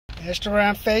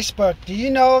Instagram, Facebook. Do you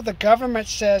know the government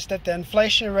says that the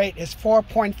inflation rate is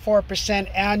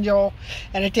 4.4% annual,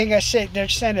 and I think they're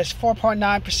saying it's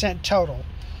 4.9% total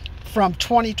from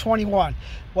 2021.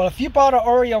 Well, if you bought an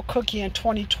Oreo cookie in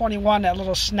 2021, that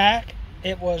little snack,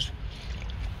 it was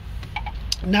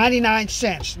 99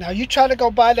 cents. Now you try to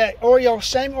go buy that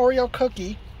same Oreo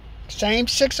cookie, same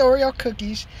 6 Oreo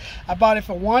cookies. I bought it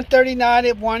for $1.39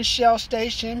 at one Shell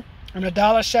station and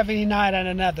 $1.79 at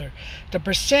another. The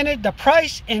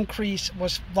price increase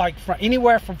was like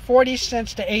anywhere from 40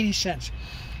 cents to 80 cents.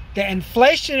 The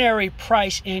inflationary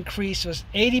price increase was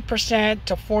 80%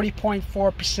 to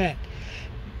 40.4%.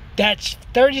 That's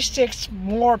 36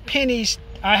 more pennies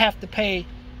I have to pay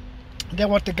than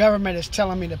what the government is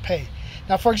telling me to pay.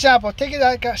 Now, for example, think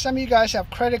that some of you guys have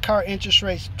credit card interest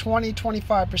rates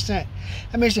 20-25%.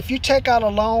 That means if you take out a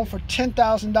loan for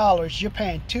 $10,000, you're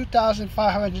paying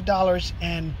 $2,500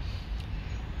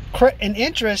 in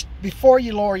interest before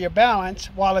you lower your balance.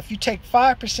 While if you take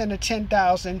 5% of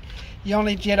 $10,000, you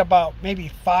only get about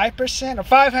maybe 5% or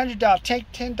 $500.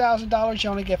 Take $10,000, you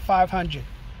only get $500.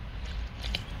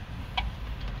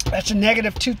 That's a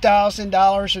negative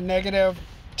 $2,000 or negative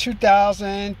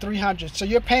 $2,300. So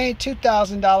you're paying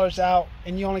 $2,000 out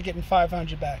and you're only getting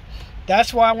 $500 back.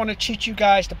 That's why I want to teach you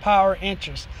guys the power of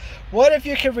interest. What if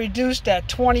you could reduce that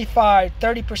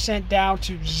 25-30% down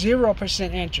to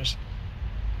 0% interest?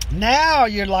 Now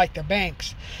you're like the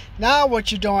banks. Now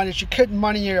what you're doing is you're putting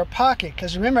money in your pocket,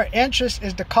 because remember, interest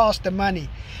is the cost of money.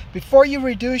 Before you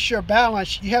reduce your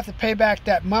balance, you have to pay back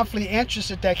that monthly interest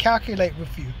that they calculate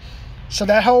with you. So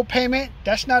that whole payment,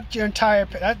 that's not your entire,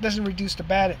 that doesn't reduce the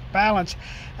balance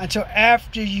until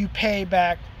after you pay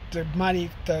back the money,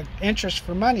 the interest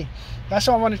for money. That's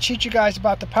why I want to teach you guys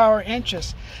about the power of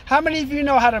interest. How many of you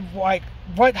know how to,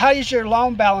 how does your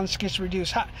loan balance gets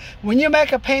reduced? When you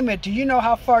make a payment, do you know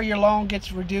how far your loan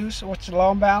gets reduced? What's the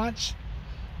loan balance?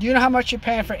 Do you know how much you're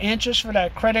paying for interest for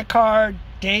that credit card,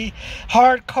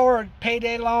 hardcore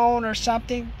payday loan or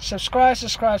something? Subscribe.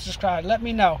 Let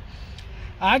me know.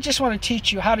 I just want to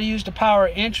teach you how to use the power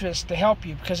of interest to help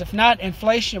you, because if not,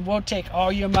 inflation will take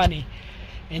all your money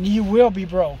and you will be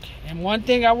broke. And one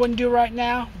thing I wouldn't do right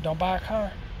now, don't buy a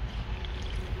car.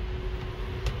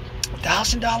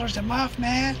 $1,000 a month,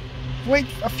 man. Wait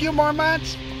a few more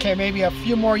months. Okay, maybe a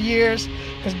few more years,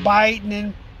 because Biden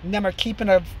and them are keeping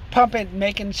a pumping,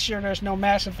 making sure there's no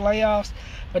massive layoffs.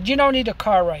 But you don't need a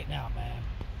car right now, man.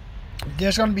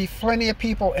 There's going to be plenty of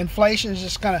people. Inflation is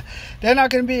just they're not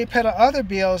going to be able to pay the other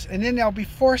bills, and then they'll be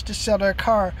forced to sell their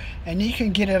car, and you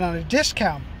can get it on a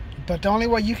discount. But the only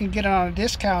way you can get it on a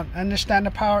discount, understand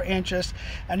the power of interest,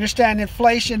 understand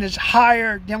inflation is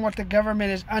higher than what the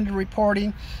government is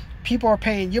underreporting. People are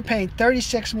paying, you're paying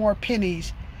 36 more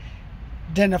pennies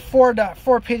than the 4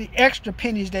 extra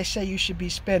pennies they say you should be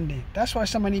spending. That's why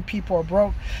so many people are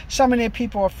broke. So many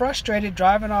people are frustrated,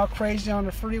 driving all crazy on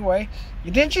the freeway.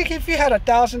 Didn't you, if you had a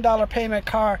 $1,000 payment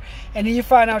car and then you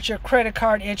find out your credit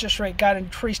card interest rate got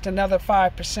increased another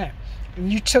 5%,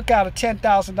 and you took out a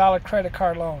 $10,000 credit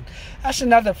card loan, that's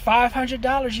another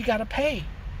 $500 you got to pay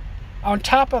on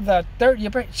top of the 30.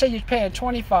 Say you're paying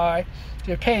 25.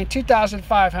 You're paying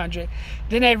 $2,500.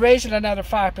 Then they raise it another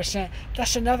 5%.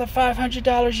 That's another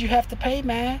 $500 you have to pay,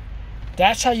 man.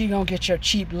 That's how you're going to get your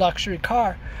cheap luxury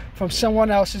car from someone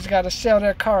else who's got to sell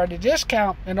their car at a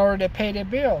discount in order to pay their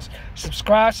bills.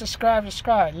 Subscribe.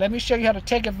 Let me show you how to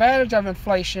take advantage of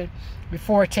inflation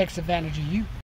before it takes advantage of you.